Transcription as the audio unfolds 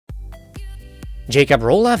Jacob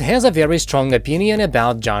Roloff has a very strong opinion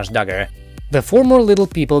about Josh Duggar. The former Little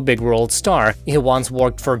People Big World star, he once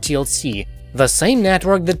worked for TLC, the same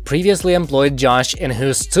network that previously employed Josh and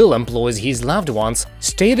who still employs his loved ones,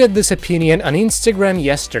 stated this opinion on Instagram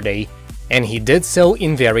yesterday, and he did so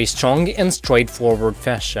in very strong and straightforward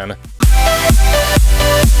fashion.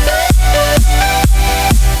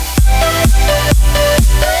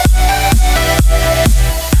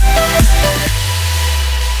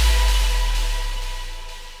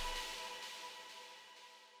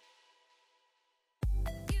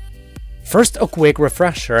 First, a quick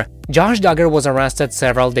refresher. Josh Duggar was arrested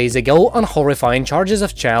several days ago on horrifying charges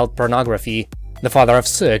of child pornography. The father of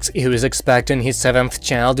 6, who is expecting his 7th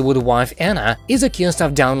child with wife Anna, is accused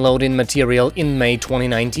of downloading material in May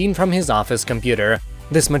 2019 from his office computer.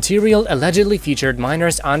 This material allegedly featured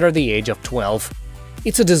minors under the age of 12.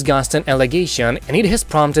 It's a disgusting allegation, and it has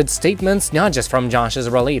prompted statements not just from Josh's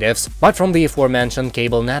relatives, but from the aforementioned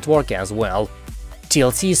cable network as well.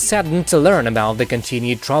 TLC is saddened to learn about the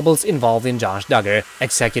continued troubles involving Josh Duggar,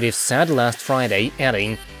 executives said last Friday,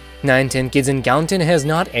 adding, 19 Kids and Counting has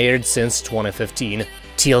not aired since 2015.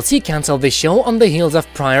 TLC cancelled the show on the heels of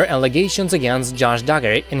prior allegations against Josh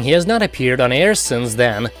Duggar, and he has not appeared on air since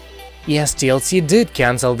then. Yes, TLC did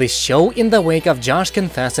cancel this show in the wake of Josh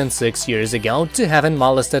confessing 6 years ago to having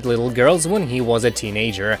molested little girls when he was a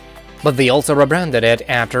teenager. But they also rebranded it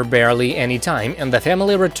after barely any time, and the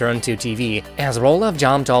family returned to TV, as Roloff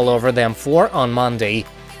jumped all over them on Monday.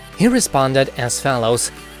 He responded as follows: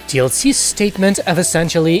 TLC's statement of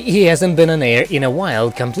essentially he hasn't been on air in a while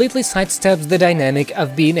completely sidesteps the dynamic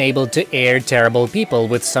of being able to air terrible people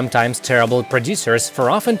with sometimes terrible producers for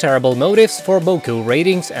often terrible motives for boku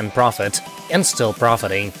ratings and profit, and still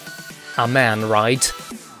profiting. A man, right?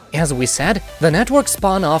 As we said, the network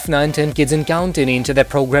spun off 19 Kids and Counting into the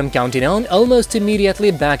program Counting On almost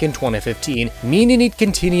immediately back in 2015, meaning it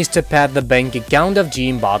continues to pad the bank account of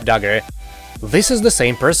Jim Bob Duggar. This is the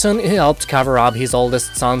same person who helped cover up his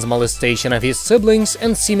oldest son's molestation of his siblings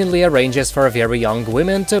and seemingly arranges for very young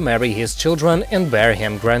women to marry his children and bear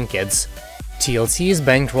him grandkids. TLC is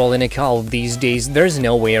bankrolling a cult these days, there's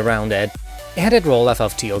no way around it. Added Roloff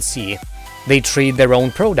of TLC. They treat their own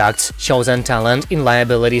products, shows and talent in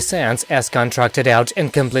liability sense as contracted out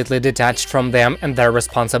and completely detached from them and their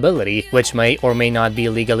responsibility, which may or may not be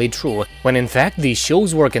legally true, when in fact these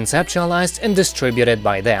shows were conceptualized and distributed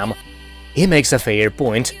by them. He makes a fair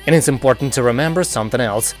point, and it's important to remember something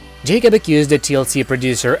else. Jacob accused a TLC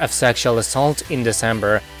producer of sexual assault in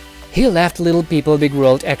December. He left Little People Big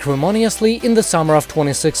World acrimoniously in the summer of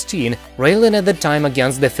 2016, railing at the time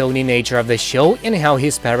against the phony nature of the show and how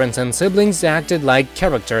his parents and siblings acted like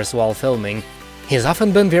characters while filming. He's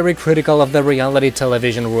often been very critical of the reality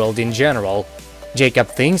television world in general. Jacob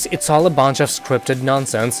thinks it's all a bunch of scripted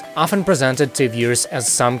nonsense, often presented to viewers as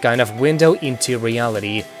some kind of window into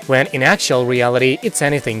reality, when in actual reality it's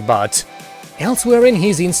anything but. Elsewhere in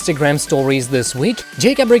his Instagram stories this week,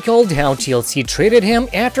 Jacob recalled how TLC treated him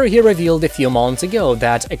after he revealed a few months ago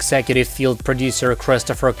that executive field producer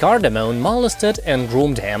Christopher Cardamone molested and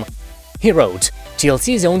groomed him. He wrote,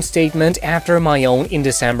 TLC's own statement after my own in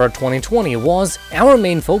December 2020 was, "Our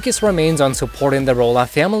main focus remains on supporting the Roloff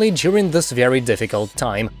family during this very difficult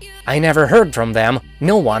time. I never heard from them,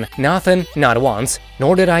 no one, nothing, not once,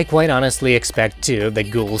 nor did I quite honestly expect to, the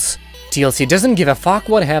ghouls. TLC doesn't give a fuck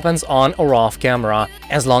what happens on or off camera,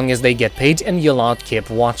 as long as they get paid and you lot keep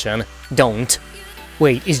watching. Don't."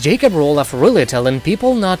 Wait, is Jacob Roloff really telling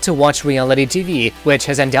people not to watch reality TV, which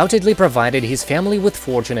has undoubtedly provided his family with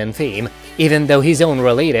fortune and fame, even though his own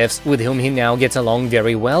relatives, with whom he now gets along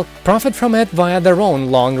very well, profit from it via their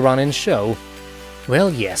own long-running show?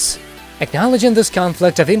 Well, yes. Acknowledging this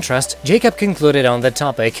conflict of interest, Jacob concluded on the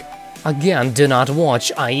topic. Again, do not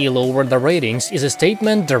watch, i.e. lower the ratings, is a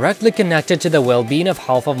statement directly connected to the well-being of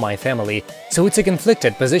half of my family, so it's a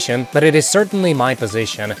conflicted position, but it is certainly my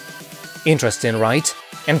position. Interesting, right?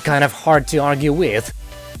 And kind of hard to argue with.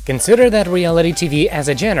 Consider that reality TV as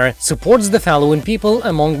a genre supports the following people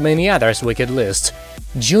among many others we could list.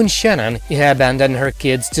 June Shannon, who abandoned her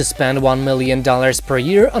kids to spend $1 million per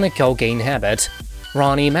year on a cocaine habit.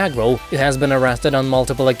 Ronnie Magro, who has been arrested on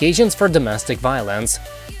multiple occasions for domestic violence.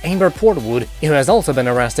 Amber Portwood, who has also been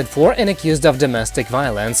arrested for and accused of domestic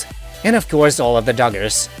violence. And of course all of the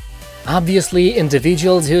Duggars. Obviously,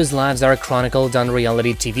 individuals whose lives are chronicled on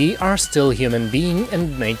reality TV are still human beings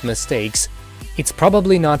and make mistakes. It's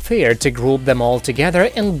probably not fair to group them all together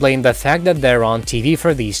and blame the fact that they're on TV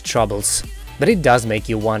for these troubles. But it does make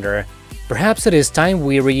you wonder. Perhaps it is time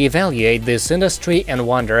we re-evaluate this industry and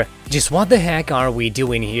wonder, just what the heck are we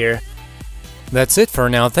doing here? That's it for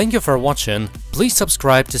now, thank you for watching, please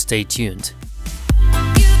subscribe to stay tuned.